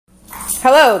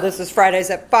Hello, this is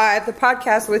Fridays at 5, the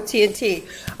podcast with T and T.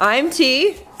 I'm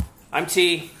T. I'm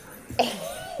T. We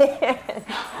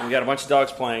got a bunch of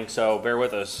dogs playing, so bear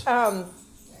with us.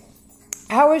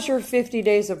 How is your 50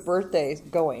 days of birthday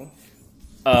going?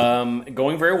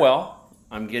 Going very well.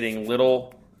 I'm getting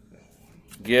little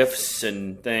gifts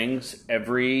and things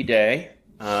every day.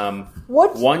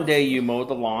 One day you mowed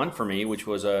the lawn for me, which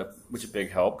was a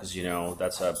big help because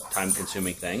that's a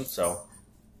time-consuming thing. So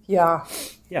yeah.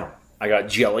 I got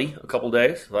jelly a couple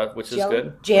days, which is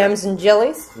good. Jams and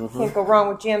jellies. Mm-hmm. Can't go wrong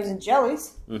with jams and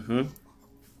jellies. Mm-hmm.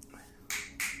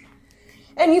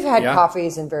 And you've had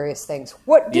coffees and various things.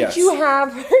 What did you have?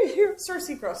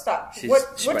 Cersei girl, stop. She's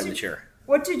by the chair.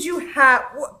 What did you have?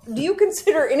 Do you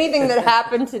consider anything that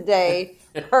happened today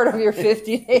part of your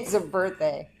 50 days of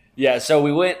birthday? Yeah, so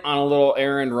we went on a little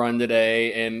errand run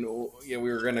today, and we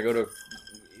were going to go to.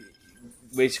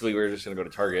 Basically, we were just going to go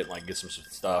to Target and get some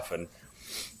stuff, and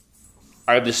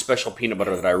I have this special peanut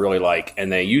butter that I really like,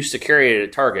 and they used to carry it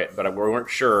at Target, but we weren't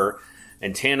sure.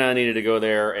 And Tana needed to go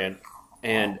there,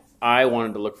 and I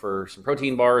wanted to look for some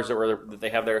protein bars that they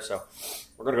have there, so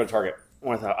we're going to go to Target.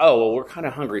 And I thought, we're kind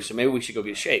of hungry, so maybe we should go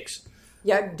get shakes.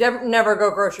 Yeah, never go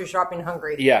grocery shopping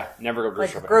hungry. Yeah, never go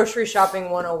grocery shopping. Grocery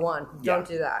shopping 101. Don't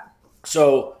do that.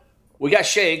 So we got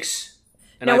shakes.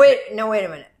 And wait a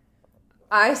minute.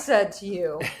 I said to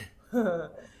you,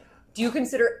 do you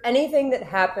consider anything that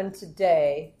happened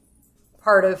today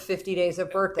part of 50 days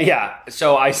of birthday? Yeah.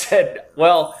 So I said,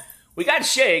 well, we got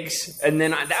shakes, and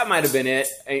then that might have been it,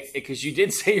 because you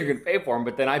did say you're going to pay for them,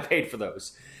 but then I paid for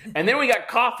those. And then we got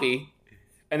coffee,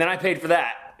 and then I paid for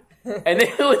that. And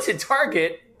then we went to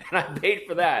Target, and I paid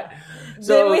for that.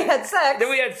 So then we had sex. Then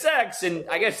we had sex, and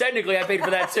I guess technically I paid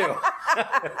for that too.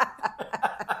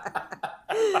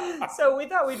 So we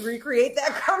thought we'd recreate that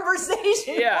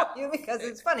conversation for you because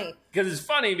it's funny. Because it's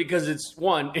funny because it's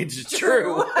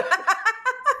true.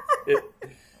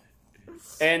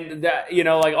 And that,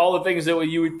 all the things that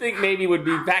you would think maybe would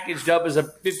be packaged up as a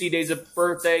 50 days of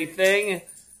birthday thing.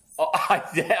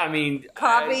 I mean,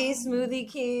 coffee, Smoothie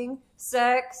King,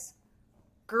 sex,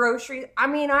 groceries. I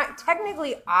mean,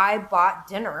 technically I bought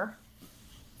dinner.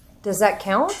 Does that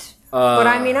count? But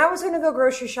I mean, I was going to go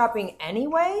grocery shopping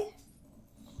anyway.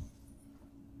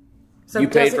 So you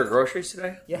paid for groceries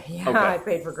today? Yeah, okay. I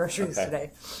paid for groceries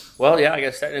today. Well, yeah, I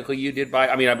guess technically you did buy.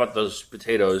 I mean, I bought those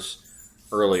potatoes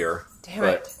earlier. Damn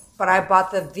it! But I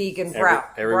bought the vegan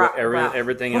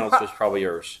everything else was probably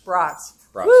yours. Brats.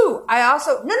 Woo! I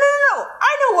also no.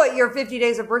 I know what your 50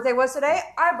 days of birthday was today.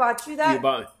 I bought you that. You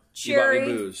bought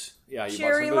me booze. Yeah, you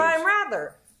cherry bought some booze. lime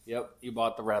radler. Yep, you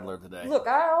bought the Radler today. Look,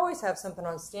 I always have something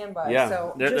on standby. Yeah,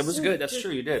 so that was good. That's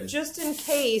true. You did. Just in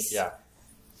case. Yeah.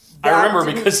 I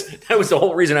remember because that was the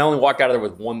whole reason I only walked out of there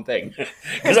with one thing.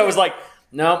 Because I was like,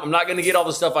 no, I'm not going to get all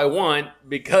the stuff I want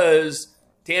because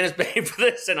Tana's paying for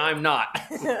this and I'm not.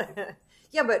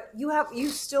 Yeah, but you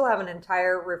still have an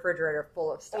entire refrigerator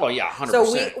full of stuff. Oh, yeah, 100%.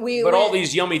 So all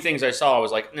these yummy things I saw, I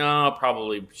was like, no,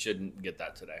 probably shouldn't get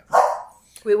that today.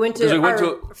 We went to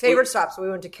our favorite stops. We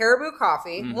went to Caribou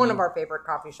Coffee, one of our favorite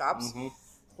coffee shops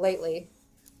lately.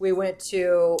 We went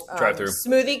to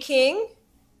Smoothie King.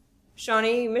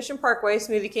 Shawnee Mission Parkway,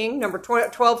 Smoothie King, number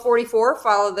 1244.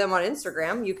 Follow them on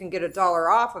Instagram. You can get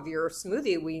 $1 off of your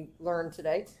smoothie, we learned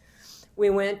today.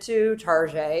 We went to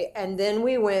Target, and then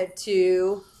we went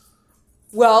to,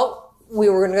 we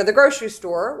were going to go to the grocery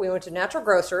store. We went to Natural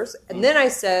Grocers, and then I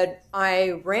said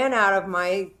I ran out of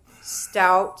my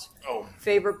Stout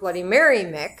favorite Bloody Mary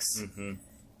mix,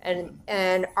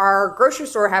 and our grocery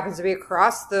store happens to be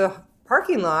across the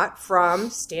parking lot from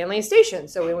Stanley Station.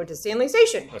 So we went to Stanley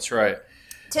Station. That's right.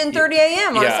 10:30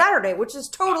 a.m. on Saturday, which is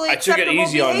totally acceptable I took it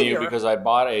easy behavior. on you because I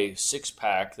bought a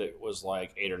 6-pack that was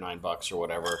like $8 or $9 or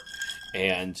whatever.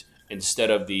 And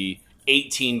instead of the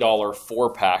 $18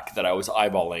 4-pack that I was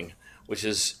eyeballing, which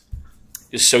is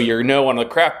just so on the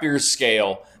craft beer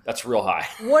scale, that's real high.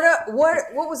 What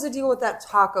was the deal with that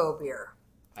taco beer?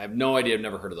 I have no idea. I've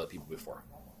never heard of that people before.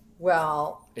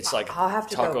 Well, it's like I'll have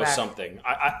to taco go back. Something.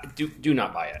 I do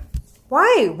not buy it.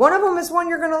 Why? One of them is one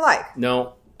you're going to like.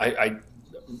 No, I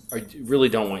really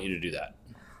don't want you to do that.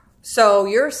 So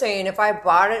you're saying if I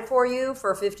bought it for you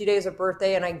for 50 days of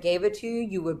birthday and I gave it to you,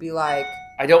 you would be like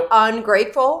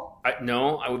ungrateful?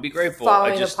 No, I would be grateful.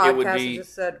 It would be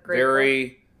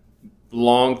very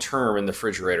long term in the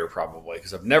refrigerator probably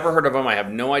because I've never heard of them. I have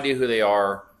no idea who they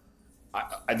are.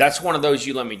 That's one of those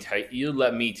you let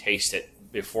me taste it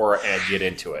before I get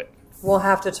into it. We'll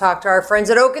have to talk to our friends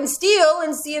at Oak and Steel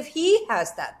and see if he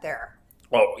has that there.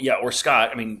 Oh, yeah, or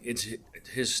Scott. I mean, it's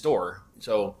his store.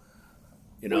 So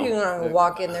You know, you're not gonna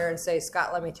walk in there and say,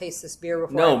 "Scott, let me taste this beer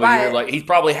before I buy but you're it." like, he's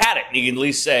probably had it. You can at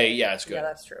least say, "Yeah, it's good." Yeah,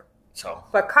 that's true. So,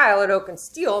 but Kyle at Oak and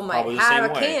Steel might have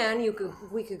a way. can.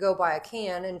 We could go buy a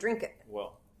can and drink it.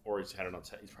 Well, or he's had it on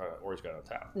tap. He's probably or he's got it on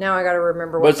tap. Now I got to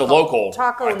remember. But it's a local.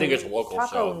 Taco. I think it's a local.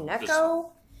 Taco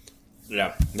Necco.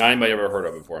 Yeah, not anybody ever heard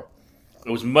of it before. It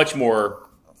was much more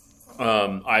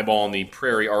eyeballing the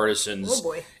Prairie Artisans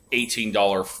 $18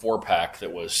 4-pack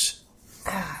that was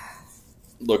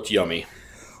looked yummy.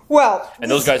 Well, and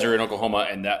those guys are in Oklahoma,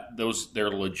 and they're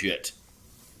legit.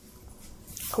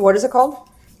 What is it called?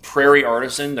 Prairie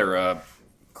Artisan. They're a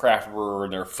craft brewer.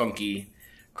 They're funky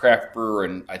craft brewer,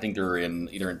 and I think they're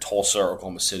either in Tulsa or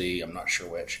Oklahoma City. I'm not sure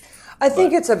which. I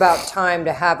think it's about time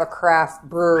to have a craft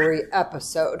brewery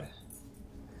episode.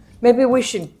 Maybe we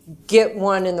should get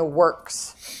one in the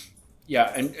works.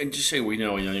 Yeah, and just say I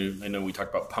know we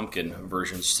talked about pumpkin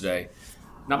versions today.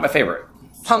 Not my favorite.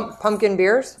 Pumpkin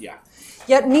beers? Yeah.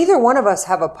 Yet neither one of us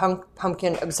have a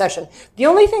pumpkin obsession. The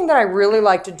only thing that I really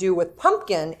like to do with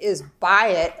pumpkin is buy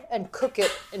it and cook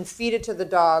it and feed it to the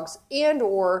dogs and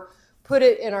or put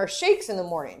it in our shakes in the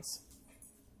mornings.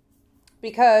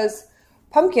 Because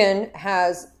pumpkin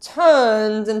has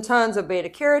tons and tons of beta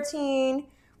carotene,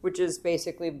 which is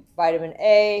basically vitamin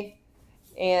A,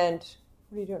 and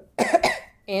what are you doing?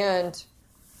 And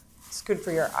it's good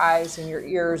for your eyes and your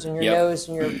ears and your nose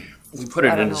and your... We put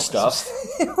it into stuff.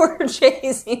 We're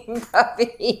chasing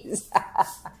puppies.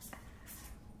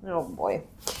 Oh, boy.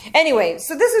 Anyway,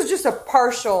 so this is just a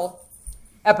partial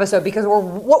episode because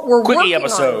we're Quickie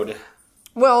episode.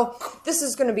 Well, this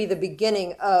is going to be the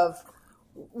beginning of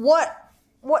what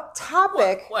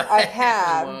topic I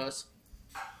have.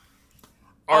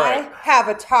 All right. I have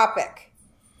a topic.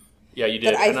 Yeah, you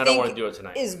did, and I don't want to do it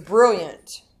tonight. Is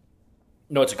brilliant.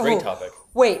 No, it's a great topic.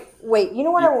 Wait. You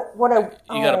know what I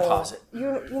you gotta pause it.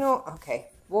 You know. Okay,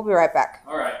 we'll be right back.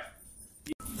 All right.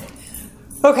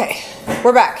 Okay,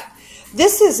 we're back.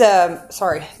 This is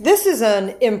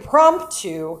an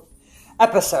impromptu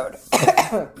episode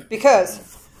because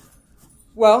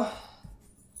we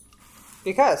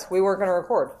weren't going to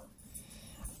record.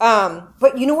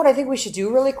 But you know what I think we should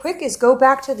do really quick is go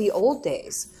back to the old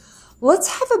days.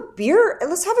 Let's have a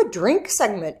drink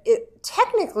segment.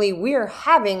 Technically, we are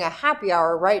having a happy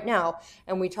hour right now,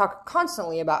 and we talk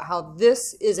constantly about how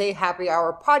this is a happy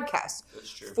hour podcast.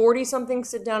 That's true. 40-somethings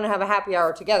sit down and have a happy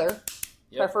hour together,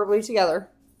 preferably together.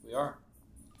 We are.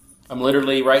 I'm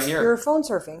literally right here. You're phone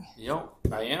surfing.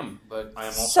 I am, but I am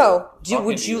also. So,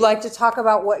 would you like to talk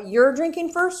about what you're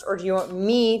drinking first, or do you want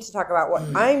me to talk about what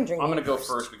I'm drinking? I'm going to go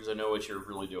first because I know what you're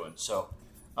really doing. So,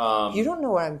 you don't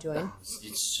know what I'm doing.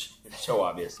 It's so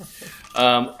obvious.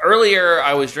 Earlier,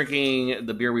 I was drinking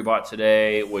the beer we bought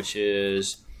today, which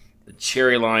is the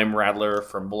Cherry Lime Radler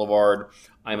from Boulevard.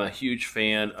 I'm a huge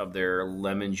fan of their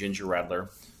lemon ginger radler.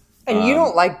 And you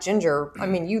don't like ginger. I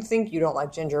mean, you think you don't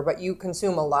like ginger, but you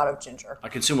consume a lot of ginger. I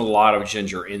consume a lot of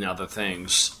ginger in other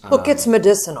things. Look, it's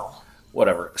medicinal.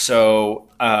 Whatever. So,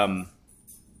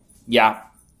 yeah.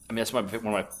 I mean, that's one of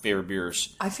my favorite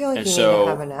beers. I feel like you need to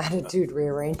have an attitude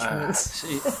rearrangement.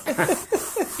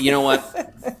 You know what?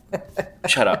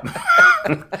 Shut up.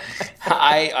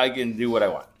 I can do what I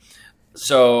want.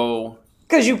 So...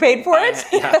 Because you paid for it?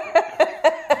 Yeah.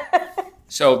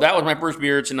 So that was my first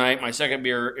beer tonight. My second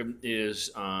beer is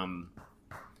what's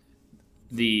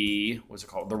it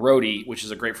called? The Roadie, which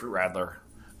is a grapefruit radler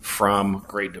from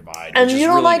Great Divide. And you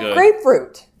don't like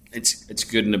grapefruit. It's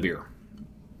good in a beer.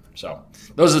 So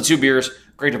those are the two beers.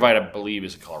 Great Divide, I believe,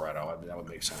 is in Colorado. That would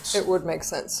make sense. It would make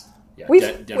sense. Yeah,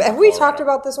 have we talked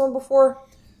about this one before?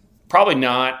 Probably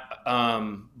not.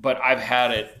 But I've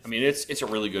had it. I mean, it's a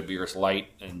really good beer. It's light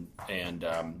and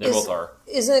they both are.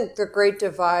 Isn't the Great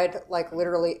Divide like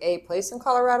literally a place in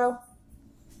Colorado?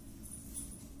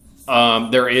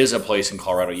 There is a place in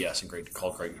Colorado, yes,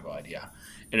 called Great Divide, yeah,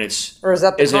 and or is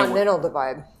that the Continental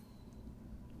Divide?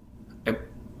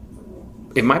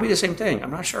 It might be the same thing.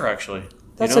 I'm not sure actually.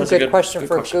 That's a good question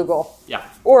for Google. Yeah.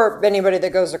 Or anybody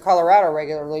that goes to Colorado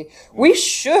regularly. We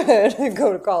should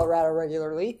go to Colorado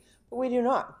regularly, but we do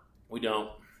not. We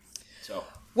don't. So.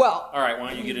 Well. All right, why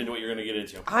don't you get into what you're going to get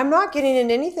into? I'm not getting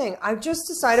into anything. I've just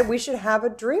decided we should have a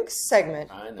drinks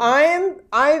segment. I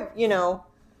know.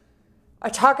 I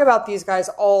talk about these guys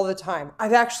all the time.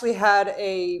 I've actually had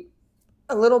a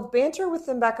little banter with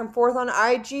them back and forth on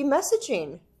IG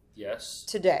messaging. Yes.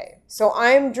 Today. So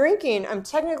I'm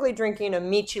technically drinking a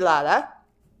Michelada.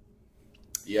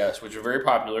 Yes, which are very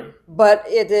popular. But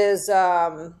it is,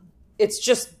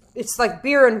 it's like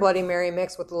beer and Bloody Mary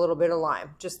mixed with a little bit of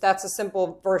lime. That's a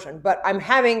simple version. But I'm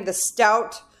having the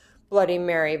stout Bloody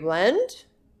Mary blend.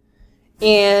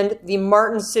 and the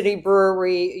Martin City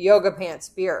Brewery Yoga Pants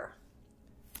beer.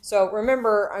 So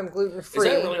remember, I'm gluten-free.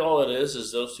 Is that really all it is?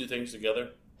 Is those two things together?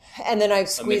 And then I've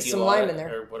squeezed some lime in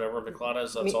there. Or whatever Michelada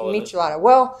is, that's all it is? Michelada.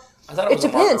 Well, it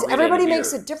depends. Everybody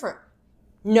makes it different.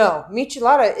 No,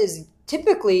 Michelada is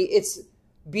typically, it's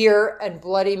beer and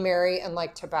Bloody Mary and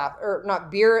like Tabasco, or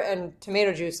not, beer and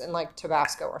tomato juice and like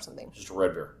Tabasco or something. Just a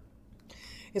red beer.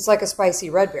 It's like a spicy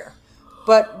red beer.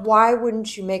 But why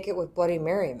wouldn't you make it with Bloody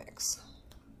Mary mix?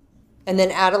 And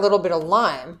then add a little bit of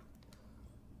lime.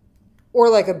 Or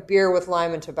like a beer with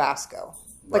lime and Tabasco.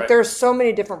 Like there's so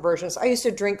many different versions. I used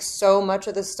to drink so much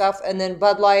of this stuff. And then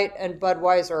Bud Light and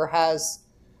Budweiser has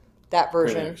that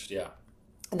version. Premixed, yeah.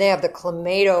 And they have the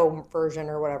Clamato version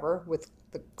or whatever with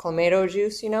the Clamato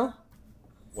juice, you know?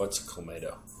 What's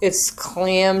Clamato? It's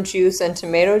clam juice and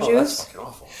tomato juice. That's fucking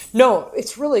awful. No,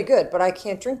 it's really good, but I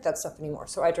can't drink that stuff anymore.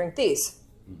 So I drink these.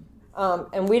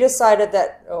 And we decided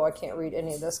that, I can't read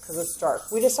any of this because it's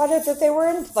dark. We decided that they were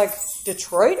in, like,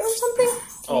 Detroit or something.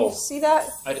 Can you see that?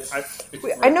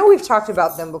 I know we've talked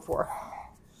about them before.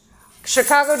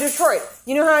 Chicago, Detroit.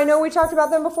 You know how I know we talked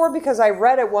about them before? Because I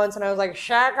read it once and I was like,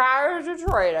 Chicago,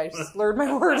 Detroit. I slurred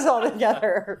my words all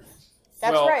together.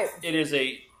 That's right. It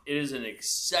is an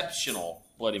exceptional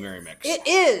Bloody Mary mix. It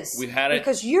is. We've had it.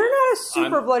 Because you're not a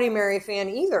super Bloody Mary fan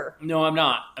either. No, I'm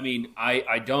not. I mean,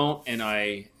 I don't, and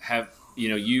I have,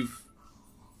 you've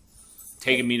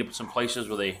taken me to some places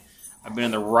where I've been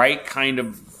in the right kind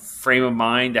of frame of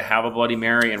mind to have a Bloody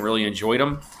Mary and really enjoyed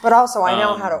them. But also, I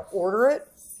know how to order it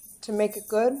to make it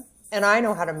good, and I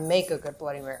know how to make a good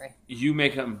Bloody Mary. You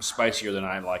make them spicier than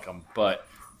I like them, but...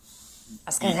 I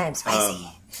was going to say I'm spicy.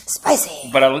 Spicy.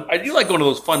 But I do like going to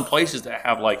those fun places that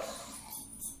have, like,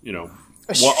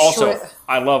 also,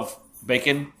 I love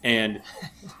bacon and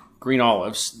green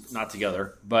olives, not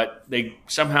together, but they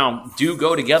somehow do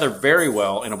go together very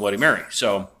well in a Bloody Mary.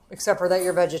 So, except for that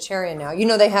you're vegetarian now. You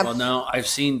know they have... Well, no, I've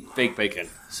seen fake bacon,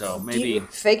 so maybe...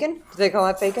 Fakin? Do they call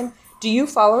that bacon? Do you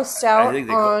follow Stout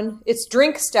on... It's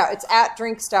Drink Stout. It's at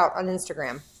Drink Stout on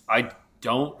Instagram. I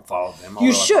don't follow them.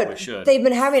 You should. They've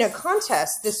been having a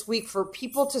contest this week for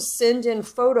people to send in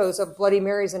photos of Bloody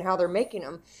Marys and how they're making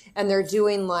them. And they're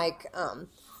doing like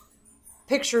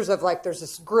pictures of like there's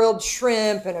this grilled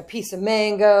shrimp and a piece of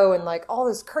mango and like all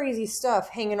this crazy stuff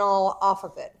hanging all off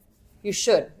of it. You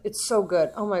should. It's so good.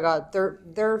 Oh my God.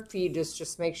 Their feed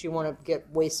just makes you want to get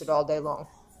wasted all day long.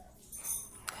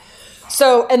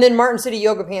 So, and then Martin City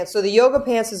Yoga Pants. So the Yoga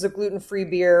Pants is a gluten-free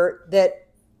beer that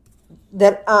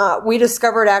we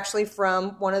discovered actually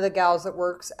from one of the gals that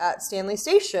works at Stanley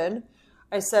Station.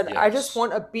 I said, yes. I just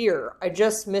want a beer. I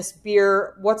just miss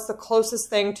beer. What's the closest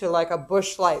thing to like a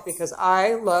Busch Light? Because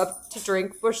I love to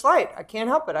drink Busch Light. I can't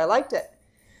help it. I liked it.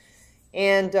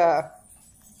 And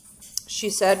she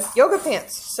said, Yoga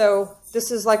Pants. So this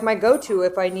is like my go-to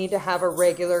if I need to have a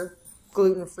regular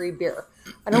gluten-free beer.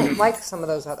 I don't like some of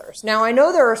those others. Now, I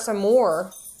know there are some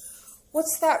more.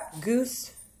 What's that?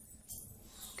 Goose?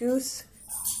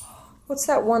 What's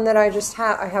that one that I just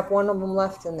have? I have one of them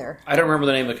left in there. I don't remember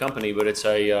the name of the company, but it's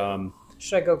a...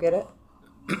 Should I go get it?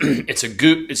 It's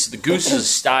the Goose's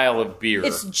style of beer.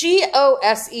 It's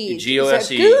G-O-S-E.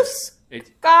 G-O-S-E. Goose?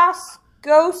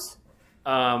 Goose?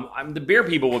 The beer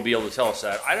people would be able to tell us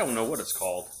that. I don't know what it's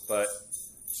called, but...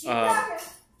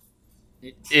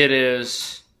 it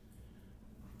is...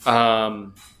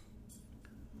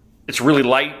 it's really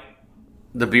light.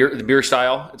 The beer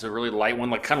style, it's a really light one,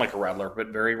 like kind of like a Radler, but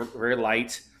very, very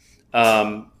light.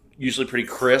 Usually pretty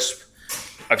crisp.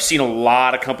 I've seen a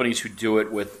lot of companies who do it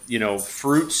with,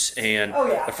 fruits, and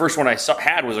the first one I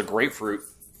had was a grapefruit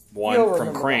one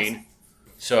from Crane.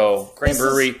 So Crane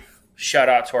Brewery, shout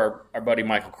out to our buddy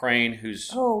Michael Crane,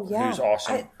 who's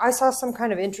awesome. I saw some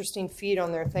kind of interesting feed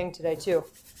on their thing today too.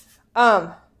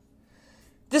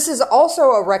 This is also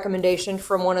a recommendation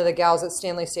from one of the gals at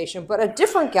Stanley Station, but a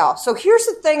different gal. So here's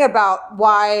the thing about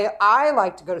why I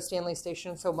like to go to Stanley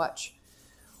Station so much.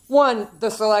 One, the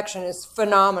selection is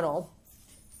phenomenal.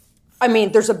 I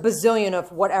mean, there's a bazillion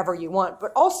of whatever you want,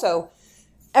 but also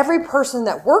every person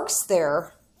that works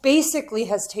there basically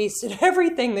has tasted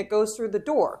everything that goes through the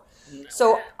door.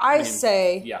 So I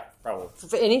say, yeah, probably.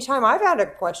 Anytime I've had a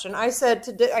question, I said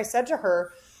to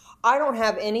her, I don't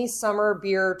have any summer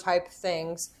beer type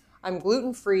things. I'm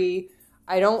gluten-free.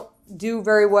 I don't do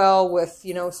very well with,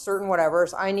 certain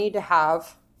whatevers. I need to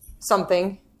have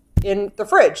something in the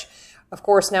fridge. Of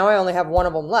course, now I only have one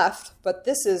of them left, but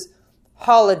this is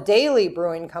Holidaily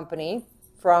Brewing Company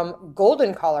from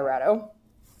Golden, Colorado.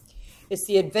 It's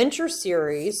the Adventure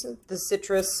Series, the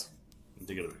Citrus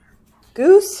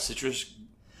Goose. Citrus.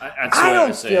 I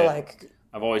don't feel like...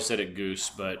 I've always said it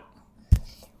Goose, but...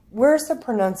 Where's the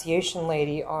pronunciation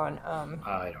lady on?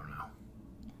 I don't know.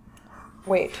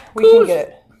 Wait, we can get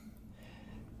it.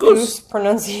 Goose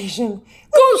pronunciation.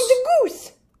 Goose. The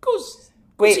goose. Goose.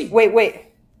 Wait.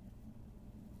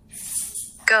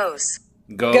 Goose.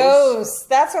 Ghost.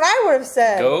 That's what I would have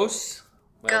said. Ghost?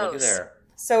 Well, look at Ghost. there.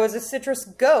 So is a citrus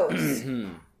ghost.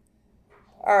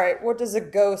 All right, what does a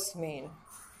ghost mean?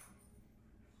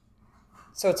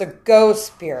 So it's a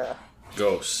ghost beer.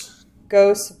 Ghost.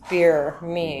 Ghost beer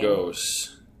mean.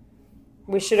 Ghost.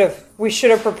 We should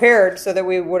have prepared so that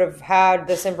we would have had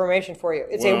this information for you.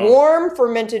 It's a warm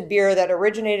fermented beer that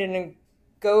originated in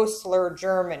Goslar,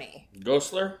 Germany.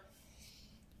 Goslar?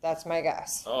 That's my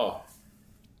guess. Oh.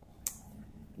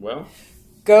 Well.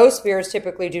 Ghost beers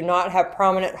typically do not have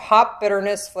prominent hop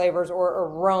bitterness, flavors, or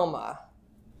aroma.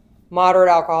 Moderate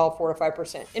alcohol, 4 to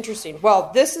 5%. Interesting.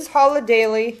 Well, this is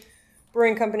Holiday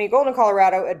Brewing Company, Golden,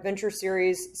 Colorado, Adventure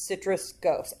Series Citrus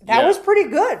Ghost. That was pretty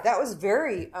good. That was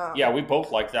very... yeah, we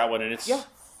both like that one, and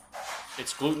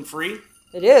it's gluten-free.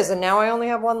 It is, and now I only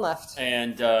have one left.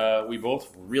 And we both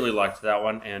really liked that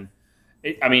one, and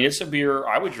it's a beer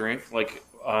I would drink, like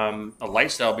a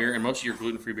light-style beer, and most of your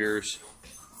gluten-free beers...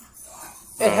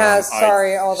 It has,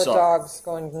 all the dogs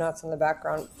going nuts in the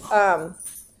background.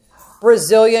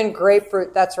 Brazilian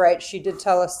grapefruit, that's right. She did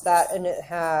tell us that, and it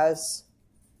has...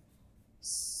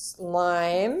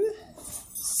 lime,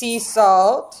 sea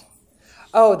salt.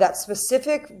 Oh, that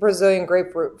specific Brazilian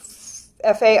grapefruit.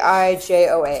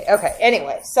 Faijoa. Okay,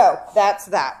 anyway, so that's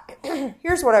that.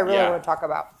 Here's what I really want to talk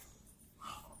about.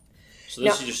 So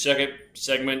this is your second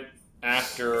segment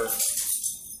after...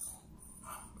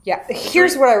 Yeah,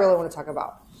 here's what I really want to talk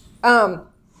about.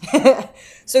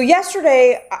 So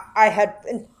yesterday, I had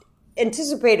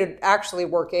anticipated actually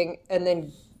working and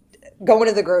then going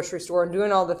to the grocery store and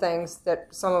doing all the things that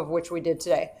some of which we did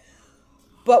today.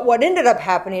 But what ended up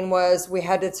happening was we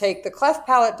had to take the cleft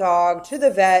palate dog to the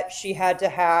vet. She had to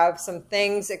have some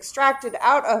things extracted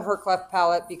out of her cleft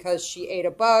palate because she ate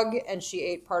a bug and she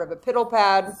ate part of a piddle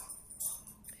pad.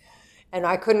 And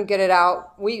I couldn't get it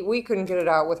out. We couldn't get it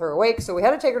out with her awake, so we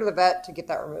had to take her to the vet to get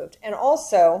that removed. And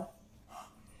also,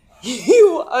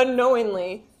 you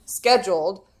unknowingly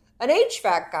scheduled an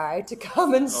HVAC guy to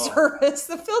come and service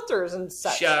the filters and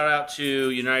such. Shout out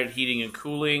to United Heating and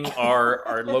Cooling,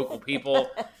 our local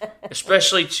people,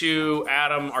 especially to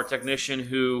Adam, our technician,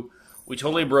 who we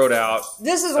totally broed out.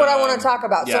 This is what I want to talk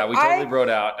about. Yeah, we totally broed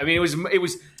out. I mean,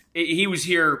 he was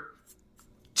here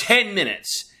 10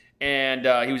 minutes. And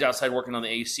he was outside working on the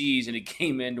ACs, and he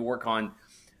came in to work on,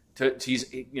 because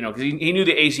he knew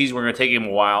the ACs were going to take him a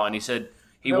while, and he said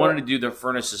he wanted to do the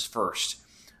furnaces first.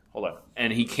 Hold on,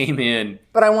 and he came in.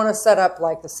 But I want to set up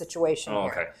like the situation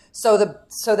here. Okay. So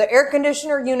the air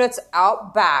conditioner units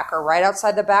out back are right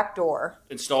outside the back door.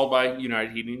 Installed by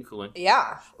United Heating and Cooling.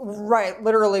 Yeah, right.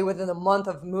 Literally within a month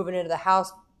of moving into the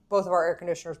house, both of our air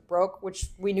conditioners broke, which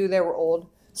we knew they were old.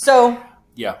 So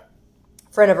yeah.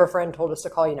 Friend of a friend told us to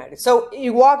call United. So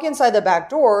you walk inside the back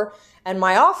door, and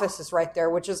my office is right there,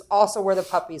 which is also where the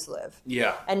puppies live.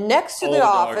 Yeah. And next to all the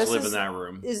dogs office live in that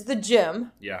room. is the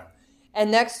gym. Yeah.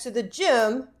 And next to the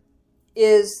gym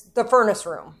is the furnace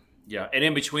room. Yeah. And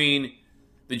in between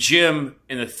the gym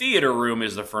and the theater room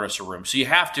is the furnace room. So you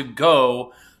have to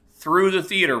go through the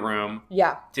theater room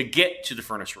to get to the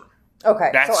furnace room. Okay.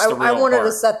 That's so I wanted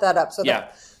to set that up.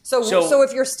 So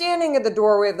if you're standing at the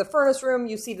doorway of the furnace room,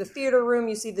 you see the theater room,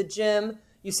 you see the gym,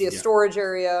 you see a storage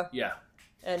area. Yeah.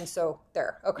 And so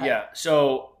there. Okay. Yeah.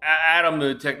 So Adam,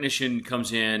 the technician,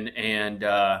 comes in, and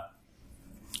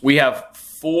we have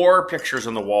 4 pictures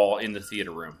on the wall in the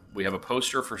theater room. We have a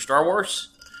poster for Star Wars.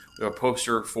 We have a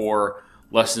poster for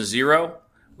Lesson Zero.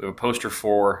 We have a poster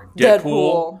for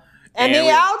Deadpool. And the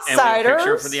Outsiders. And we have a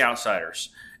picture for the Outsiders.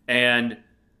 And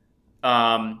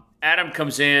Adam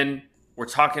comes in. We're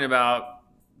talking about,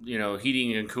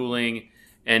 heating and cooling,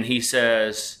 and he's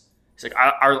like,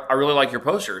 I really like your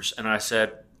posters. And I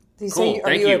said, cool, thank you.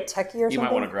 Are you a techie or something? You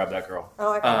might want to grab that girl.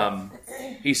 Oh,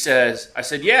 okay. I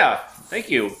said, yeah,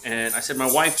 thank you. And I said, my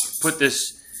wife put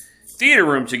this theater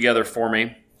room together for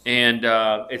me, and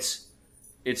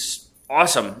it's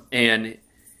awesome. And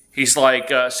he's like,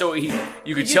 you could tell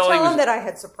you tell him that I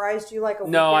had surprised you like a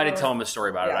week No, ago? I didn't tell him the story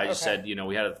about it. I just said,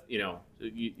 we had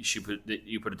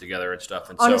you put it together and stuff.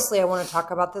 And honestly, I want to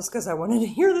talk about this because I wanted to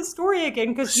hear the story again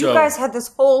because you guys had this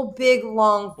whole big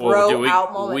long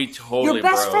out moment. We totally You're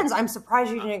best friends. I'm surprised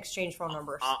you didn't exchange phone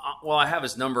numbers. Well, I have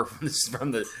his number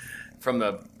from the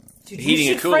Dude, heating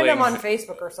and cooling. You should friend him on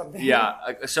Facebook or something. Yeah.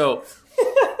 So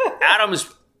Adam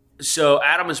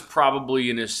is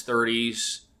probably in his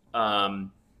 30s,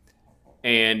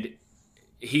 and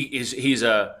he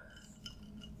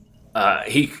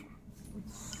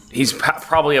he's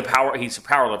probably he's a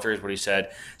power lifter is what he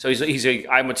said. So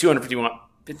I'm a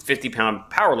 250 pound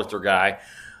power lifter guy.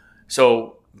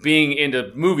 So being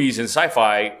into movies and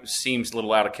sci-fi seems a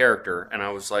little out of character. And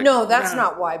I was like, no, that's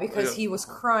not why, because he was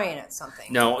crying at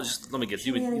something. No, just let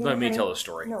me tell the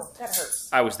story. No, that hurts.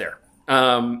 I was there.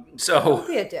 Don't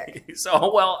be a dick.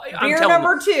 So, well, Beer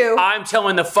number 2. I'm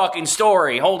telling the fucking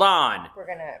story. Hold on. We're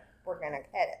gonna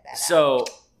edit that. So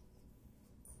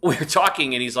we were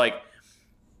talking, and he's like,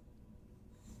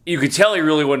 you could tell he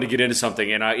really wanted to get into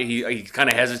something, and he's kind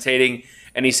of hesitating,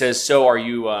 and he says, "So, are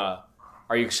you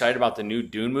excited about the new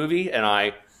Dune movie?"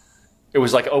 And it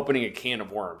was like opening a can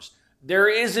of worms. There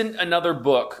isn't another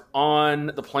book on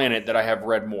the planet that I have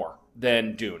read more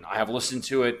than Dune. I have listened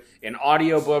to it in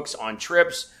audiobooks on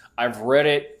trips. I've read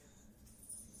it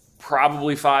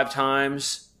probably 5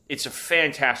 times. It's a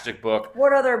fantastic book.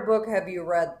 What other book have you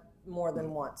read more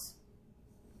than once?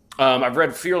 I've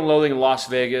read Fear and Loathing in Las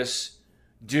Vegas,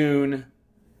 Dune,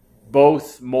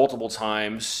 both multiple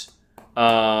times.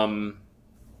 Okay.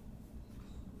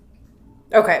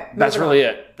 That's really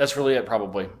it. That's really it,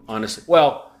 probably, honestly.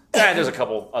 Well, there's a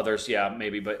couple others,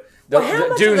 maybe, but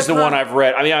Dune's the one I've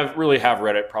read. I mean, I really have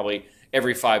read it probably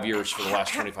every 5 years for the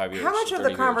last 25 years. How much of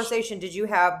the conversation did you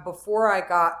have before I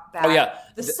got back? Oh, yeah.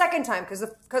 The second time,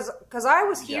 because I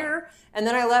was here, and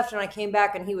then I left, and I came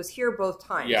back, and he was here both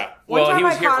times. Yeah. One time he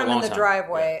was I here caught for a him long in the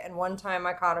driveway, and one time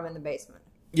I caught him in the basement.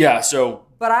 Yeah, so...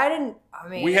 But I didn't, I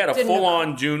mean... We had a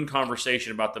full-on Dune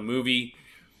conversation about the movie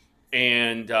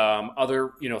and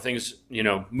other, things,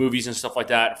 movies and stuff like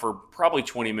that for probably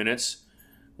 20 minutes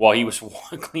while he was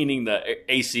cleaning the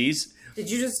ACs. Did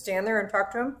you just stand there and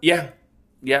talk to him? Yeah.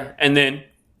 Yeah. And then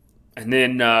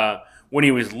when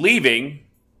he was leaving,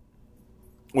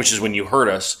 which is when you heard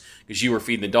us, because you were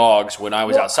feeding the dogs when I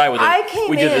was outside with him,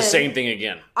 we did the same thing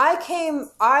again. I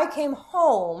came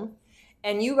home,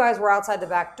 and you guys were outside the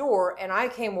back door, and I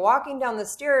came walking down the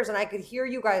stairs, and I could hear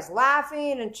you guys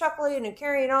laughing and chuckling and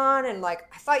carrying on, and I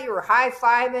thought you were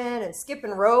high-fiving and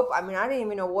skipping rope. I mean, I didn't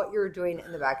even know what you were doing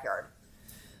in the backyard.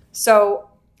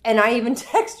 So, and I even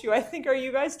text you, I think, are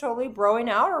you guys totally broing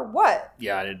out or what?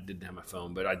 Yeah, I didn't have my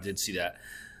phone, but I did see that.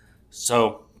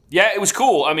 So, yeah, it was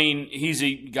cool. I mean, he's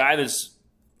a guy that's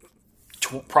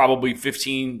probably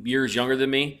 15 years younger than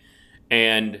me,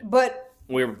 but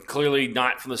we're clearly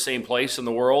not from the same place in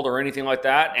the world or anything like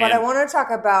that. But I want to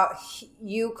talk about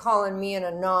you calling me an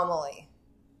anomaly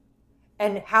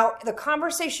and how the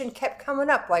conversation kept coming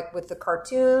up, with the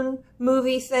cartoon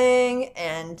movie thing,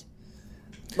 and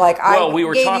I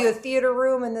gave you a theater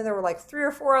room, and then there were 3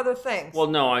 or 4 other things. Well,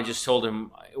 no, I just told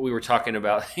him we were talking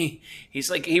about. He's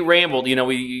like, he rambled.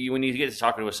 When you get to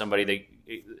talking with somebody,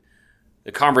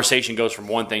 the conversation goes from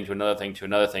one thing to another thing to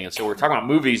another thing. And so we're talking about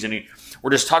movies, and we're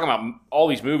just talking about all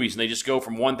these movies, and they just go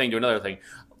from one thing to another thing.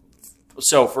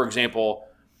 So, for example,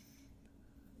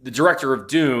 the director of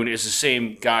Dune is the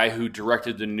same guy who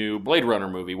directed the new Blade Runner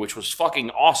movie, which was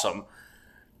fucking awesome.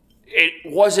 It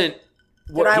wasn't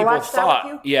what people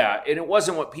thought. Yeah, and it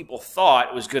wasn't what people thought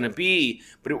it was going to be,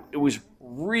 but it was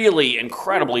really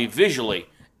incredibly visually.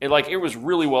 It was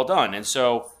really well done. And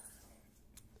so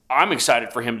I'm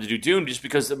excited for him to do Dune just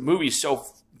because the movie is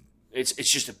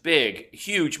it's just a big,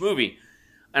 huge movie.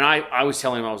 And I was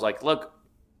telling him, I was like, look,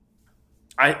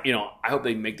 I hope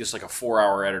they make this a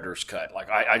 4-hour editor's cut.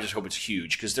 I just hope it's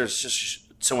huge because there's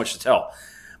just so much to tell.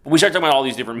 But we started talking about all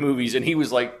these different movies, and he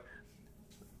was like,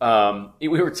 we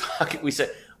were talking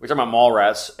about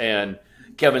Mallrats and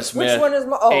Kevin Smith. Which one is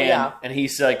yeah. And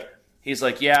he's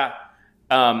like, yeah.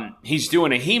 He's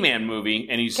doing a He-Man movie,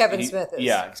 and Kevin Smith is.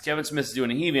 Yeah, Kevin Smith's doing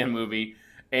a He-Man movie,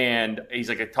 and he's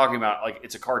talking about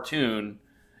it's a cartoon,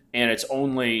 and it's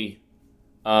only,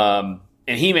 and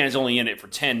He-Man's only in it for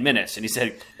 10 minutes, and he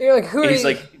said, "You're like, who?" He's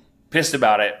pissed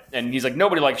about it, and he's like,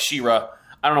 nobody likes She-Ra.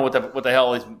 I don't know what the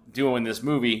hell he's doing in this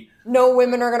movie. No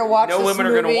women are going to watch. No women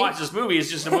are going to watch this movie. It's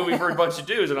just a movie for a bunch of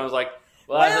dudes, and I was like,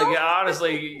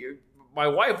 honestly, my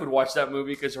wife would watch that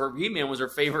movie because her He-Man was her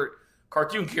favorite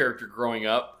cartoon character growing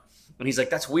up. And he's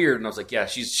like, that's weird. And I was like, yeah,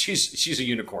 she's a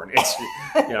unicorn. It's,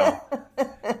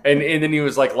 and then he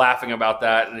was laughing about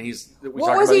that. And we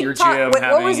talked about your gym.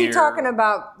 What was he talking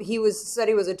about? He said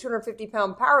he was a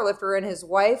 250-pound powerlifter, and his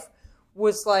wife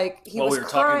was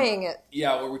crying. We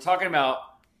were talking about.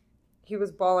 He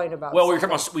was bawling about. Well, we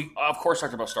of course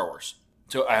talked about Star Wars.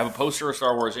 So I have a poster of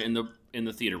Star Wars in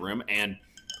the theater room, and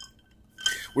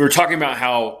we were talking about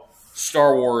how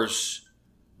Star Wars,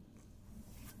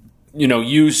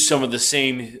 use some of the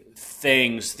same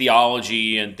things,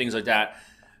 theology and things like that,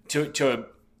 to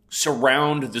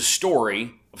surround the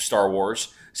story of Star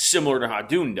Wars, similar to how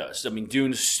Dune does. I mean,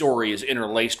 Dune's story is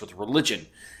interlaced with religion,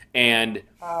 And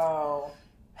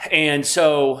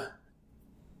so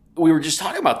we were just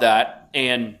talking about that,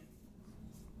 and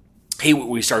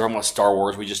we started talking about Star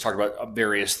Wars. We just talked about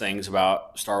various things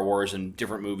about Star Wars and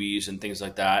different movies and things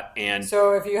like that. And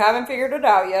so if you haven't figured it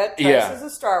out yet, Trace is a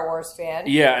Star Wars fan.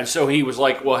 Yeah, and so he was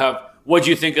like, well, what'd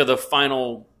you think of the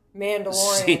final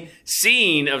Mandalorian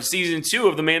scene of season 2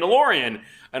 of The Mandalorian?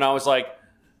 And I was like,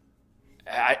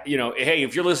 hey,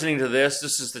 if you're listening to this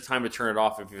is the time to turn it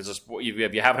off. If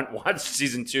you haven't watched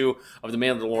season 2 of The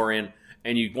Mandalorian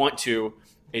and you want to,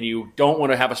 and you don't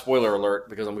want to have a spoiler alert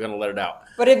because I'm going to let it out.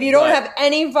 But if you don't have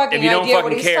any fucking idea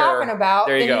what he's talking about,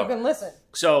 then you can listen.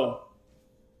 So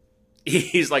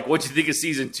he's like, what'd you think of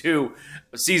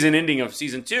season ending of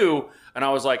season 2? And I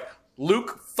was like,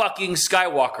 Luke fucking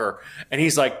Skywalker. And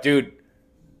he's like, dude,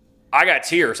 I got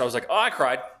tears. I was like, oh, I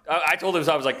cried. I told him,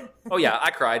 I was like, oh yeah,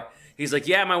 I cried. He's like,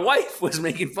 yeah, my wife was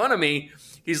making fun of me.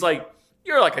 He's like,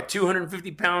 you're like a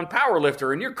 250-pound power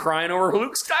lifter, and you're crying over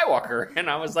Luke Skywalker. And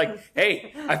I was like,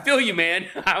 hey, I feel you, man.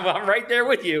 I'm right there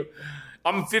with you.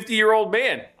 I'm a 50-year-old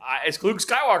man. As Luke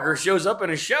Skywalker shows up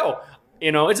in a show,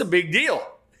 it's a big deal.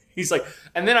 He's like,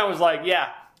 and then I was like, yeah,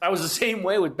 I was the same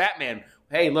way with Batman.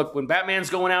 Hey, look, when Batman's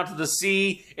going out to the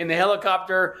sea in the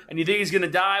helicopter, and you think he's going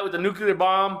to die with a nuclear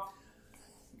bomb,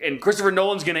 and Christopher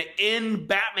Nolan's going to end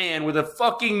Batman with a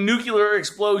fucking nuclear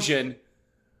explosion.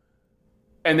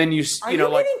 And then Are you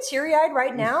getting teary-eyed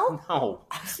right now? No.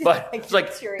 But it's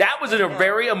like, that was a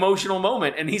very emotional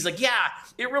moment. And he's like, yeah,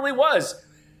 it really was.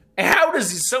 How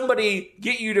does somebody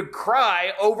get you to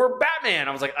cry over Batman?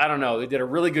 I was like, I don't know. They did a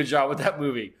really good job with that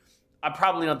movie. I'm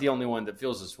probably not the only one that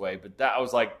feels this way. But I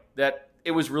was like,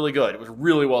 it was really good. It was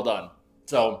really well done.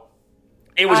 So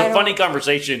it was a funny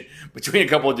conversation between a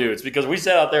couple of dudes. Because we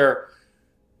sat out there,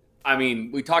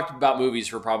 we talked about movies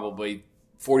for probably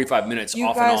 45 minutes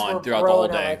off and on throughout the whole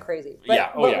day. Like crazy.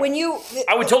 But when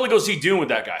I would totally go see Dune with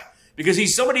that guy because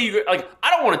he's somebody I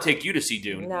don't want to take you to see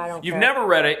Dune. No, I don't. You've never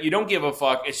read it. You don't give a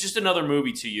fuck. It's just another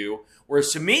movie to you.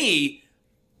 Whereas to me,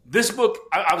 this book,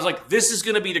 I was like, this is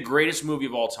going to be the greatest movie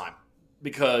of all time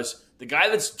because the guy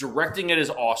that's directing it is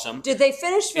awesome. Did they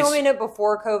finish filming it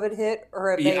before COVID hit,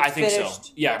 or have they finished? I think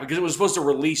so. Yeah, because it was supposed to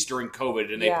release during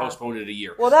COVID and they postponed it a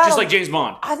year. Well, just like James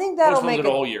Bond. I think that'll make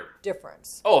a whole year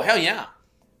difference. Oh hell yeah!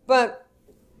 But,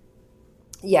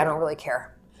 I don't really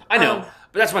care. I know.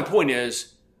 But that's my point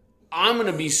is, I'm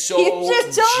going to be so jacked. You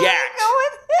just don't go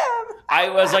with him. I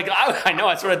was like, I know.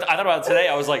 That's what I thought about today.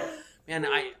 I was like, man,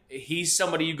 he's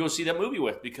somebody you go see that movie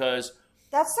with because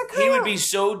he would be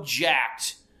so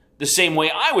jacked the same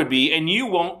way I would be, and you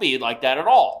won't be like that at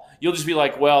all. You'll just be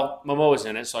like, well, Momoa's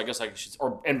in it, so I guess I should,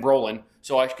 and Brolin,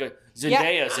 so I should,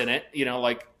 Zendaya's in it,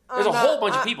 there's a whole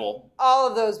bunch of people. All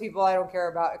of those people I don't care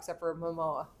about except for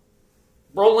Momoa.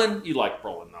 Brolin, you like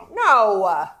Brolin though.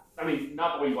 No.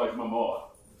 Not the way you like Momoa.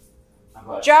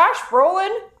 But. Josh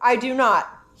Brolin, I do not.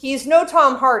 He's no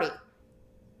Tom Hardy.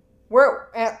 We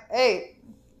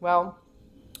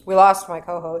lost my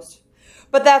co-host.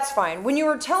 But that's fine. When you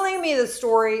were telling me the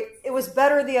story, it was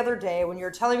better the other day when you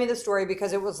were telling me the story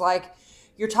because it was like,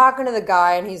 you're talking to the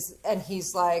guy and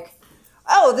he's like,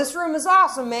 oh, this room is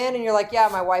awesome, man. And you're like, yeah,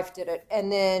 my wife did it.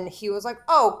 And then he was like,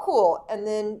 oh, cool. And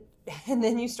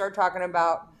then you start talking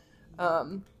about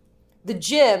the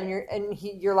gym, and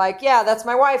you're like, yeah, that's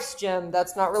my wife's gym.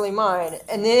 That's not really mine.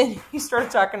 And then you start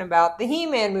talking about the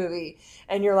He-Man movie,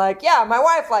 and you're like, yeah, my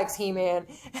wife likes He-Man.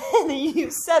 And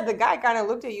you said, the guy kind of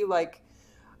looked at you like,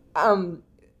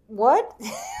 what?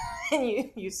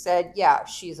 And you said, yeah,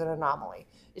 she's an anomaly.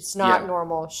 It's not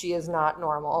normal. She is not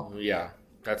normal. Yeah,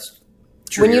 that's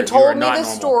true. When you told me the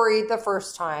story the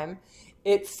first time,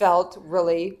 it felt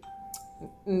really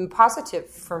positive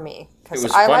for me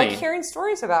because I like hearing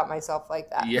stories about myself like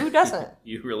that. Yeah. Who doesn't?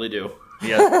 You really do.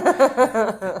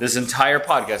 Yeah. This entire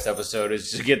podcast episode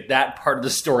is to get that part of the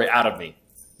story out of me.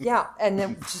 Yeah, and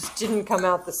it just didn't come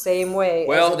out the same way.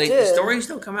 Well, the stories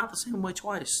don't come out the same way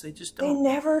twice. They just don't. They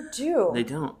never do. They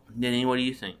don't. Nanny, what do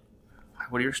you think?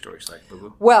 What are your stories like,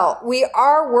 Boo-Boo? Well, we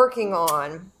are working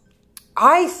on.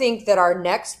 I think that our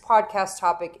next podcast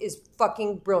topic is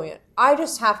fucking brilliant. I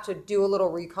just have to do a little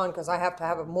recon because I have to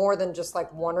have more than just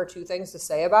like one or two things to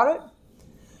say about it.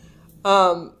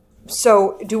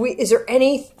 So is there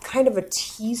any kind of a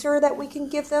teaser that we can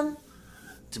give them?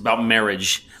 It's about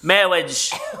marriage.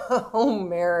 Marriage! Oh,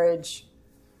 marriage.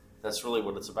 That's really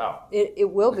what it's about. It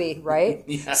will be, right?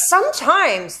 Yeah.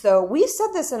 Sometimes, though, we said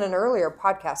this in an earlier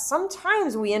podcast,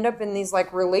 sometimes we end up in these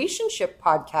like relationship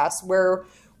podcasts where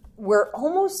we're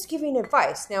almost giving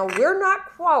advice. Now, we're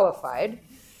not qualified,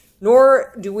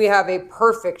 nor do we have a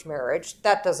perfect marriage.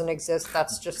 That doesn't exist.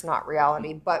 That's just not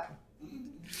reality. But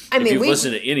If you've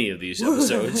listened to any of these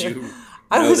episodes, you know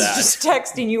I was just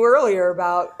texting you earlier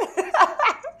about...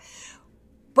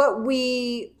 But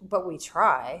we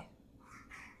try.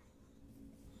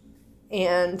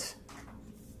 And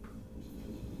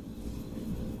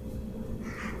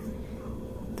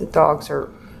the dogs are...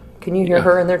 Can you hear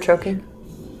her and they're choking?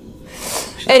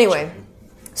 Anyway,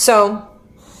 so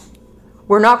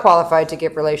we're not qualified to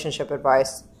give relationship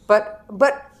advice. But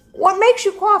what makes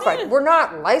you qualified? Yeah. We're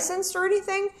not licensed or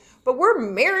anything, but we're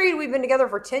married. We've been together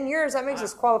for 10 years. That makes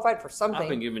us qualified for something. I've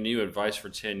been giving you advice for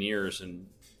 10 years and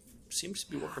seems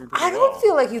to be working pretty well. I don't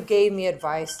feel like you gave me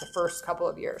advice the first couple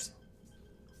of years.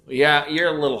 Yeah, you're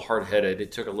a little hard-headed.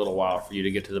 It took a little while for you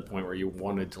to get to the point where you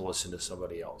wanted to listen to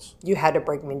somebody else. You had to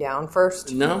break me down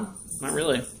first? No, not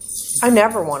really. I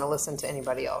never want to listen to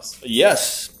anybody else.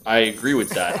 Yes, I agree with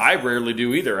that. I rarely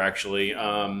do either, actually.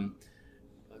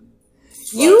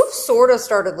 You've sort of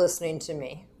started listening to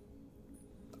me.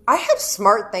 I have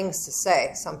smart things to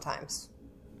say sometimes.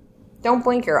 Don't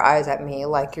blink your eyes at me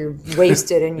like you're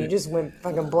wasted and you just went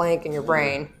fucking blank in your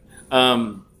brain.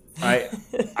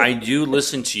 I do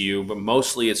listen to you, but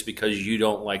mostly it's because you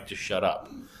don't like to shut up.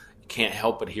 You can't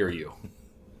help but hear you.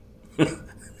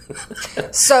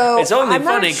 So it's only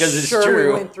funny because it's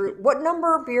true. We went through, what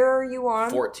number beer are you on?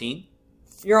 14.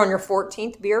 You're on your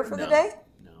 14th beer for the day?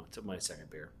 No, it's my second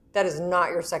beer. That is not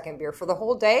your second beer for the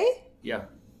whole day? Yeah.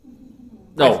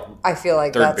 No. I feel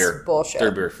like that's bullshit.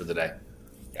 Third beer for the day.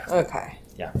 Yeah. Okay.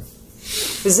 Yeah.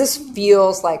 Because this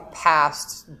feels like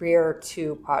past beer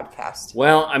to podcast.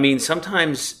 Well, I mean,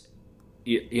 sometimes,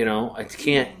 you know, I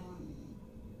can't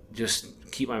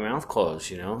just keep my mouth closed,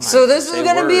 you know. So this is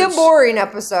going to be a boring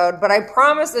episode, but I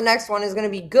promise the next one is going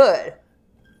to be good.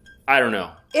 I don't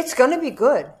know. It's going to be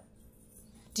good.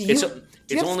 It's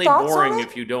only boring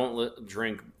if you don't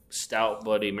drink Stout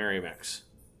Bloody Mary Mix.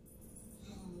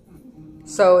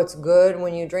 So it's good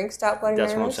when you drink Stout Bloody Mary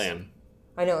Mix? That's what I'm saying.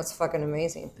 I know, it's fucking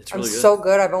amazing. It's really good. So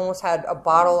good. I've almost had a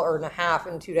bottle or and a half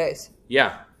in 2 days.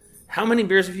 Yeah. How many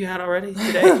beers have you had already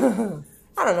today?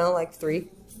 I don't know, like 3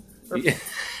 or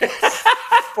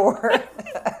 4.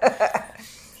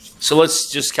 So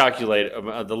let's just calculate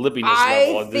the lippiness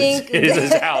level of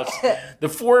this house. The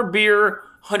 4-beer,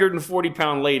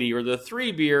 140-pound lady or the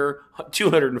 3-beer,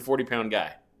 240-pound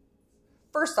guy.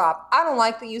 First off, I don't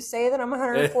like that you say that I'm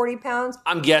 140 pounds.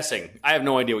 I'm guessing. I have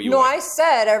no idea what you weigh. I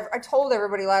told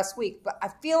everybody last week, but I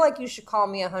feel like you should call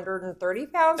me 130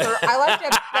 pounds, or I liked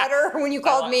it better when you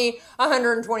called me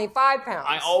 125 pounds.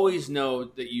 I always know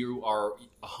that you are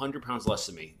 100 pounds less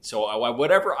than me. So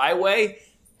whatever I weigh,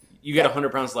 you get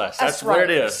 100 pounds less. That's right. What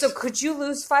it is. So could you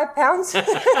lose 5 pounds?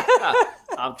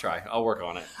 I'll try. I'll work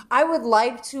on it. I would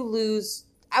really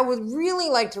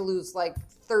like to lose like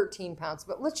 13 pounds,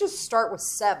 but let's just start with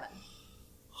 7.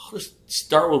 I'll just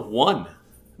start with 1. I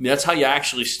mean, that's how you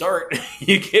actually start.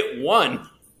 You get 1.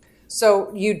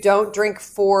 So you don't drink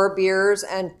 4 beers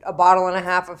and a bottle and a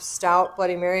half of Stout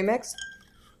Bloody Mary Mix?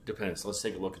 Depends. Let's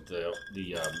take a look at the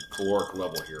caloric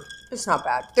level here. It's not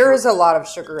bad. There is a lot of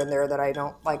sugar in there that I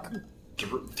don't like.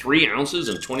 3 ounces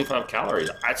and 25 calories.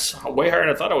 That's way higher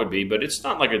than I thought it would be, but it's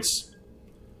not like it's...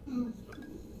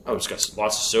 Oh, it's got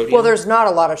lots of sodium. Well, there's not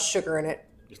a lot of sugar in it.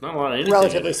 There's not a lot of anything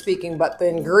relatively speaking, but the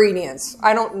ingredients.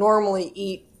 I don't normally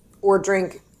eat or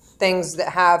drink things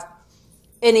that have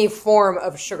any form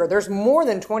of sugar. There's more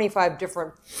than 25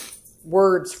 different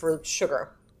words for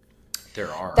sugar.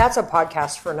 There are. That's a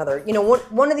podcast for another. You know,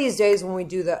 one of these days when we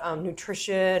do the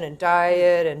nutrition and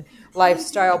diet and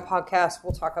lifestyle podcast,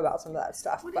 we'll talk about some of that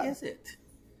stuff. What is it?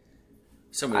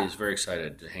 Somebody is very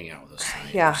excited to hang out with us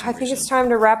tonight. Yeah, I think it's time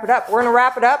to wrap it up. We're going to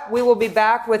wrap it up. We will be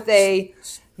back with a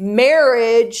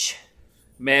marriage.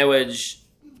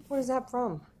 What is that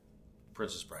from?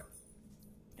 Princess Bride.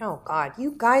 Oh, God.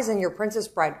 You guys and your Princess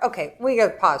Bride. Okay, we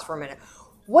got to pause for a minute.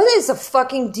 What is the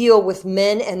fucking deal with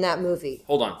men in that movie?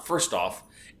 Hold on. First off,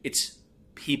 it's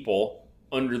people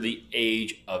under the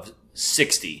age of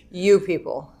 60. You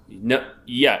people. No,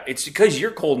 yeah, it's because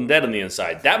you're cold and dead on the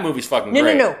inside. That movie's fucking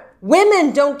great. No.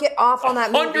 Women don't get off on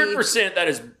that movie. 100%. That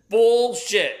is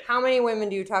bullshit. How many women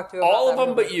do you talk to about all of that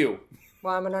them movie? but you.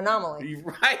 Well, I'm an anomaly.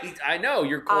 Right. I know.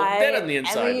 You're cold and dead on the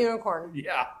inside. I'm a unicorn.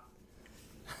 Yeah.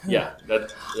 Yeah.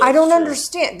 That's I don't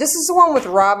understand. This is the one with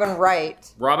Robin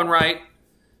Wright. Robin Wright.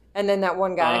 And then that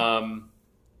one guy.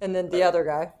 And then the other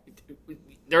guy.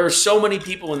 There are so many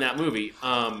people in that movie.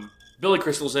 Billy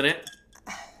Crystal's in it.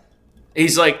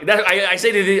 He's like, I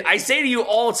say to you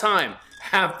all the time,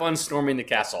 have fun storming the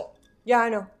castle. Yeah, I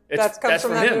know. That comes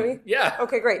from that movie? Yeah.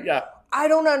 Okay, great. Yeah. I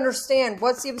don't understand.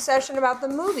 What's the obsession about the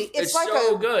movie? It's like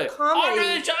so a good. comedy.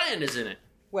 Andre the Giant is in it.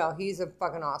 Well, he's a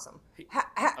fucking awesome.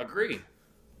 Agree.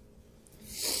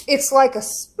 It's like a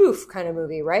spoof kind of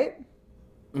movie, right?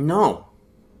 No.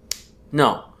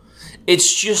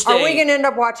 It's just Are we going to end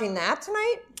up watching that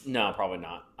tonight? No, probably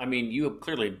not. I mean, you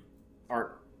clearly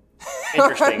aren't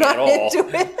interesting at all. Into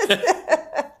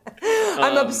it.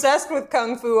 I'm obsessed with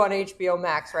Kung Fu on HBO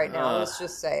Max right now. Let's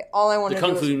just say all I want to do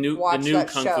is watch that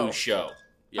Kung Fu show.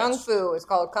 Yes. Kung Fu is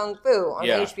called Kung Fu on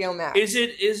HBO Max. Is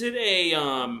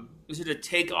it a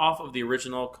takeoff of the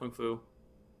original Kung Fu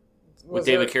with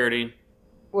David Carradine?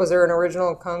 Was there an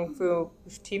original Kung Fu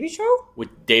TV show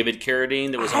with David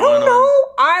Carradine that was on? I don't know.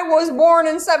 I was born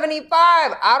in 75.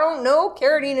 I don't know.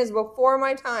 Carradine is before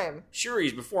my time. Sure,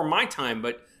 he's before my time,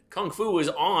 but Kung Fu was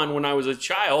on when I was a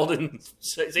child, and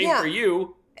same for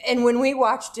you. And when we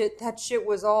watched it, that shit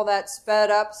was all that sped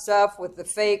up stuff with the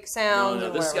fake sound.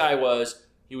 No, this guy was.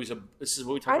 This is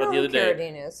what we talked about the other day. I don't know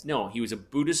who Carradine is. No, he was a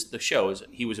Buddhist. The show is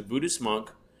he was a Buddhist monk,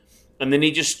 and then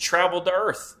he just traveled the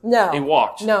earth. No, he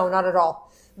walked. No, not at all.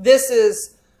 This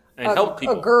is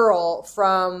a girl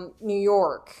from New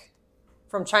York,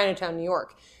 from Chinatown, New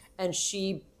York, and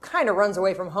she kind of runs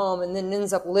away from home and then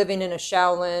ends up living in a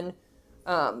Shaolin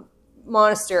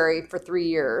monastery for 3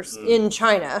 years in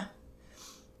China.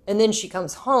 And then she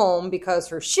comes home because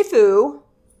her Shifu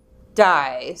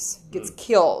dies, gets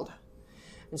killed.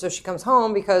 And so she comes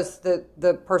home because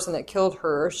the person that killed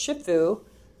her, Shifu,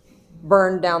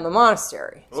 burned down the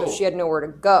monastery. So she had nowhere to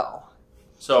go.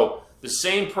 So the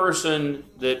same person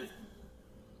that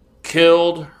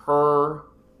killed her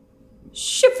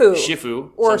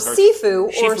Shifu or Sifu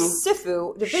or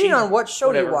Sifu, depending on what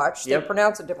show you watch, they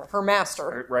pronounce it different. Her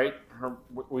master. Right.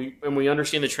 We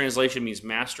understand the translation means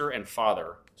master and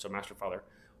father. So master, father,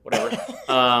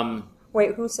 whatever.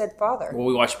 Wait, who said father? Well,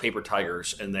 we watched Paper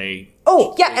Tigers, and they...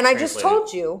 Oh, yeah, and I just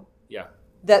told you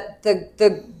that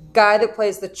the guy that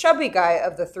plays the chubby guy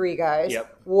of the three guys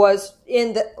was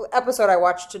in the episode I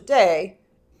watched today,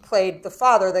 played the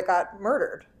father that got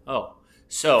murdered. Oh,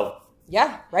 so...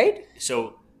 Yeah, right?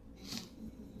 So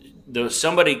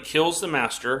somebody kills the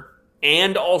master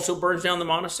and also burns down the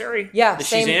monastery? Yeah,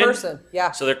 same person.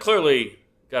 Yeah. So they're clearly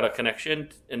got a connection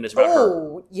in this about her.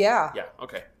 Oh, yeah. Yeah,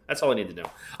 okay. That's all I need to know.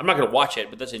 I'm not going to watch it,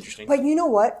 but that's interesting. But you know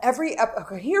what?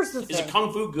 Okay, here's the thing. Is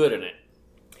Kung Fu good in it?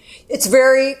 It's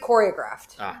very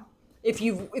choreographed. If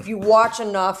you watch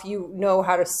enough, you know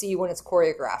how to see when it's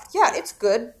choreographed. Yeah, it's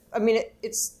good. I mean,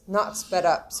 it's not sped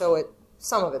up, so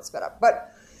some of it's sped up.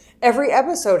 But every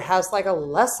episode has like a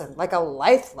lesson, like a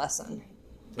life lesson.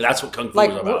 That's what Kung Fu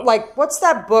is about. Like, what's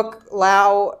that book,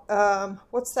 Lao?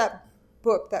 What's that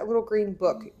book? That little green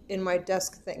book in my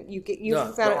desk thing. You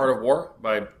found The Art of War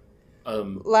by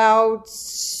Lao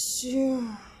Tzu.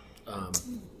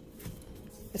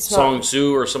 It's Song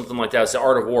Tzu or something like that. It's The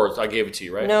Art of War. I gave it to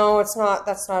you, right? No, it's not.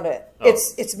 That's not it. Oh.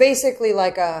 It's basically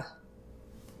like a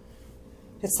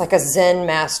Zen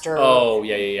master. Oh,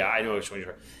 yeah. I know which one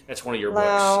you're. That's one of your books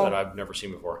that I've never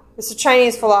seen before. It's a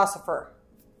Chinese philosopher.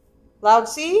 Lao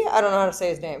Tzu? I don't know how to say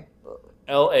his name.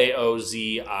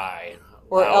 Laozi.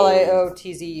 Or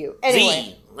Laotzu.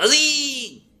 Anyway.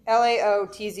 Z.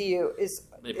 Laotzu is...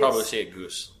 They probably say it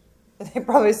goose. They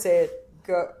probably say it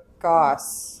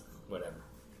goss. Whatever.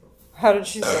 How did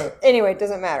she say it? Anyway, it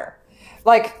doesn't matter.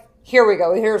 Like, here we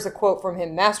go. Here's a quote from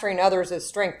him. Mastering others is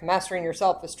strength. Mastering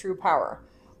yourself is true power.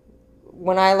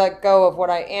 When I let go of what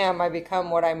I am, I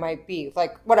become what I might be.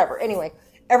 Like, whatever. Anyway,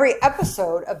 every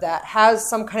episode of that has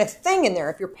some kind of thing in there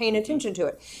if you're paying attention to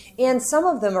it. And some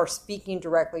of them are speaking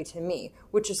directly to me,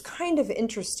 which is kind of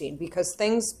interesting because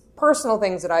personal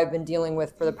things that I've been dealing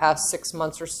with for the past 6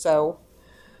 months or so,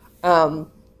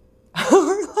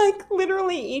 like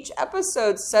literally each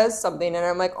episode says something and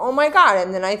I'm like, oh my God.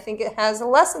 And then I think it has a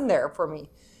lesson there for me.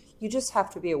 You just have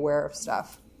to be aware of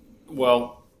stuff.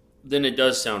 Well, then it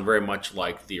does sound very much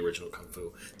like the original Kung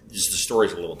Fu. Just the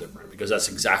story's a little different because that's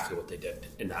exactly what they did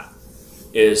in that.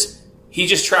 Is he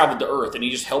just traveled the earth and he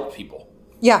just helped people.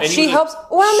 Yeah, she helps.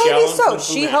 Well, maybe so.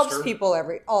 She helps people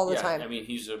all the time. I mean,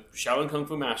 he's a Shaolin Kung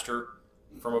Fu master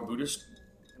from a Buddhist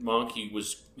monk. I don't know if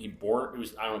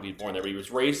he was born there, but he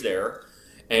was raised there.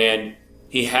 And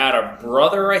he had a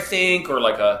brother, I think, or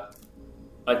like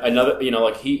another,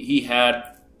 like he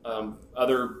had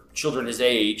other children his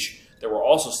age that were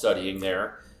also studying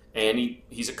there. And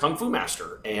he's a Kung Fu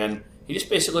master. And he just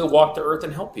basically walked the earth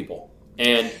and helped people.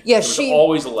 And there was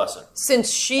always a lesson.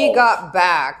 Since she got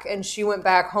back and she went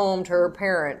back home to her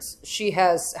parents, she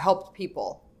has helped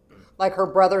people. Like her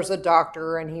brother's a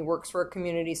doctor and he works for a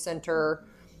community center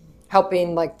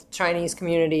helping like the Chinese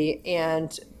community,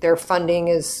 and their funding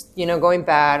is, going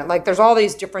bad. Like there's all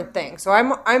these different things. So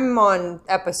I'm on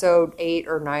episode 8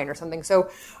 or 9 or something. So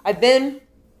I've been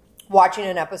watching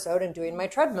an episode and doing my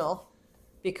treadmill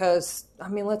Because, I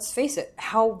mean, let's face it,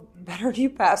 how better do you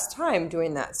pass time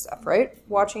doing that stuff, right?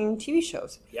 Watching TV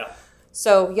shows. Yeah.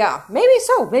 So, yeah, maybe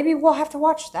so. Maybe we'll have to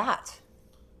watch that.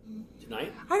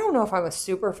 Tonight? I don't know if I'm a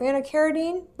super fan of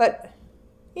Carradine, but,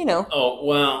 you know. Oh,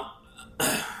 well,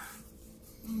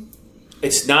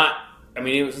 it's not, I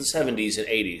mean, it was in the 70s and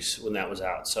 80s when that was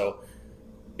out, so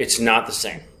it's not the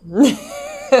same.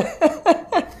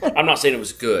 I'm not saying it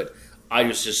was good. I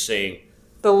was just saying...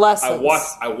 The lessons.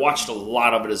 I watched a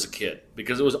lot of it as a kid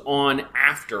because it was on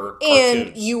after cartoons.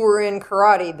 And you were in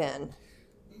karate then.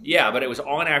 Yeah, but it was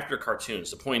on after cartoons.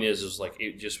 The point is like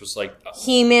it just was like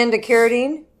He-Man to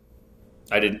Carradine.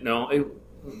 I didn't know.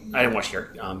 I didn't watch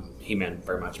He-Man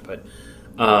very much, but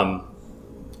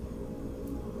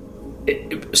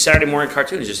Saturday morning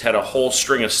cartoons just had a whole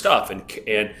string of stuff,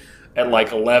 and at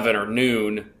like 11 or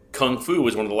noon, Kung Fu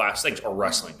was one of the last things, or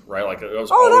wrestling, right? Like it was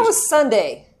that was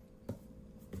Sunday.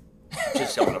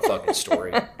 Just telling a fucking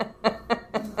story.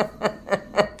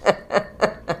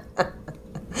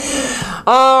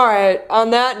 All right. On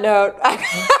that note,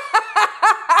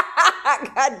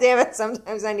 God damn it!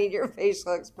 Sometimes I need your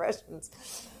facial expressions.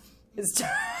 It's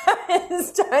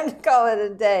time to call it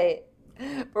a day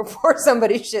before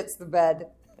somebody shits the bed.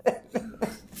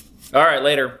 All right,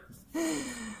 later.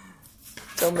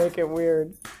 Don't make it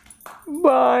weird.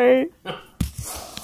 Bye.